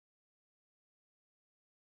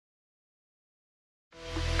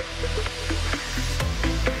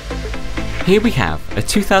Here we have a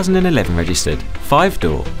 2011 registered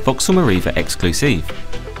 5-door Vauxhall Meriva Exclusive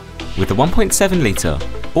with a 1.7 litre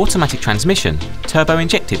automatic transmission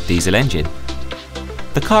turbo-injected diesel engine.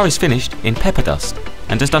 The car is finished in pepper dust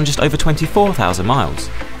and has done just over 24,000 miles.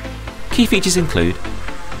 Key features include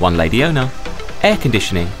 1 lady owner, air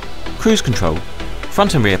conditioning, cruise control,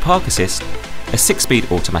 front and rear park assist, a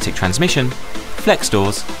 6-speed automatic transmission, flex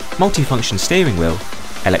doors, multifunction steering wheel,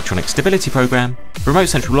 electronic stability program, remote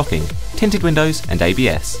central locking, tinted windows and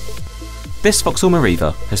ABS. This Vauxhall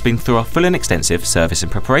Meriva has been through our full and extensive service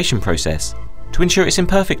and preparation process to ensure it's in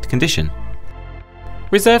perfect condition.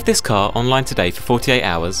 Reserve this car online today for 48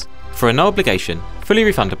 hours for a no obligation, fully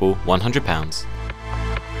refundable £100.